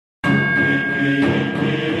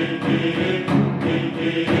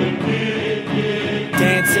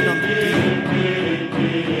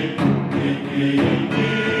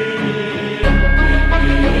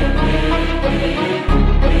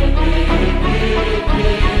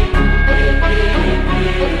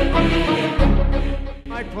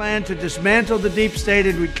plan to dismantle the deep state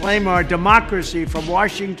and reclaim our democracy from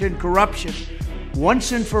Washington corruption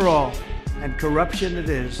once and for all, and corruption it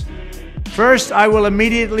is. First, I will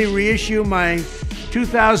immediately reissue my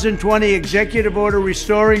 2020 executive order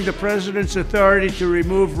restoring the president's authority to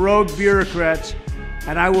remove rogue bureaucrats,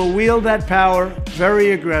 and I will wield that power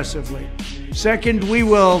very aggressively. Second, we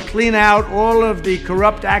will clean out all of the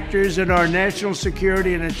corrupt actors in our national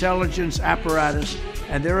security and intelligence apparatus,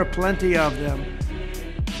 and there are plenty of them.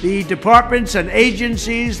 The departments and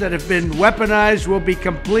agencies that have been weaponized will be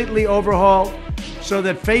completely overhauled so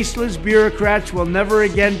that faceless bureaucrats will never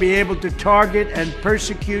again be able to target and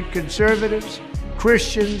persecute conservatives,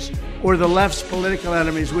 Christians, or the left's political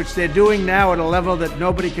enemies, which they're doing now at a level that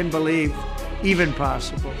nobody can believe even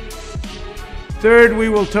possible. Third, we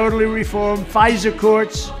will totally reform FISA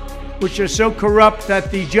courts, which are so corrupt that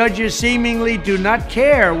the judges seemingly do not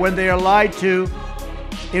care when they are lied to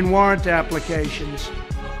in warrant applications.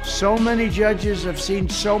 So many judges have seen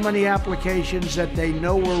so many applications that they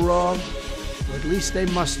know were wrong, or at least they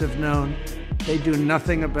must have known. They do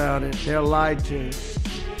nothing about it. They're lied to.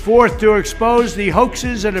 Fourth, to expose the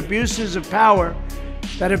hoaxes and abuses of power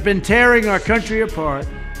that have been tearing our country apart,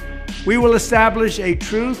 we will establish a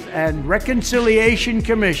Truth and Reconciliation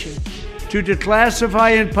Commission to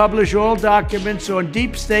declassify and publish all documents on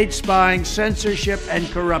deep state spying, censorship, and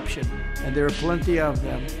corruption, and there are plenty of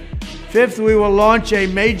them. Fifth, we will launch a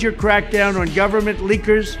major crackdown on government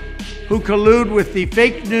leakers who collude with the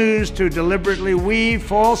fake news to deliberately weave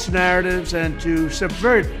false narratives and to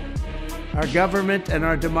subvert our government and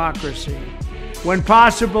our democracy. When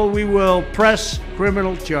possible, we will press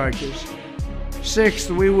criminal charges.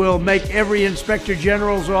 Sixth, we will make every Inspector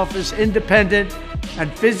General's office independent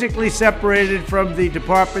and physically separated from the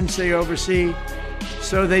departments they oversee,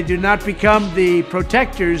 so they do not become the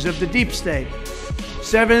protectors of the deep state.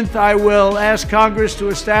 Seventh, I will ask Congress to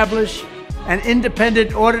establish an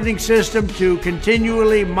independent auditing system to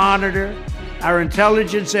continually monitor our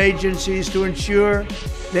intelligence agencies to ensure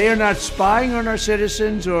they are not spying on our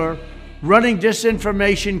citizens or running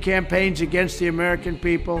disinformation campaigns against the American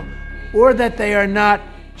people, or that they are not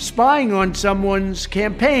spying on someone's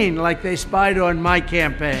campaign like they spied on my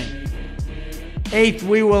campaign. Eighth,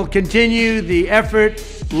 we will continue the effort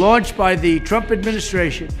launched by the Trump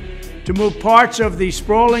administration to move parts of the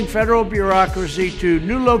sprawling federal bureaucracy to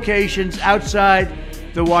new locations outside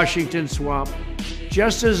the Washington swamp.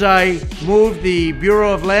 Just as I moved the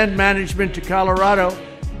Bureau of Land Management to Colorado,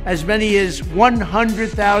 as many as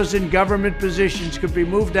 100,000 government positions could be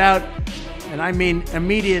moved out, and I mean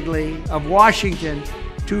immediately, of Washington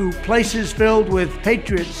to places filled with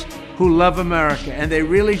patriots who love America, and they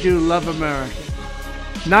really do love America.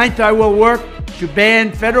 Ninth, I will work to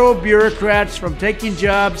ban federal bureaucrats from taking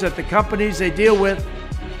jobs at the companies they deal with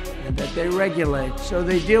and that they regulate. So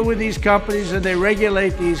they deal with these companies and they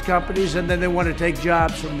regulate these companies, and then they want to take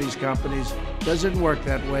jobs from these companies. Doesn't work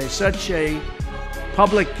that way. Such a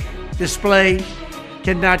public display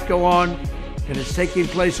cannot go on, and it's taking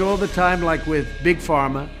place all the time, like with Big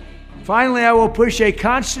Pharma. Finally, I will push a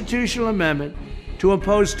constitutional amendment to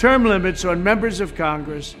impose term limits on members of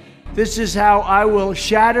Congress. This is how I will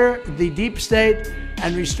shatter the deep state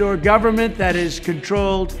and restore government that is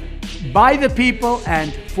controlled by the people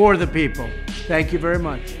and for the people. Thank you very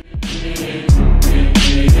much.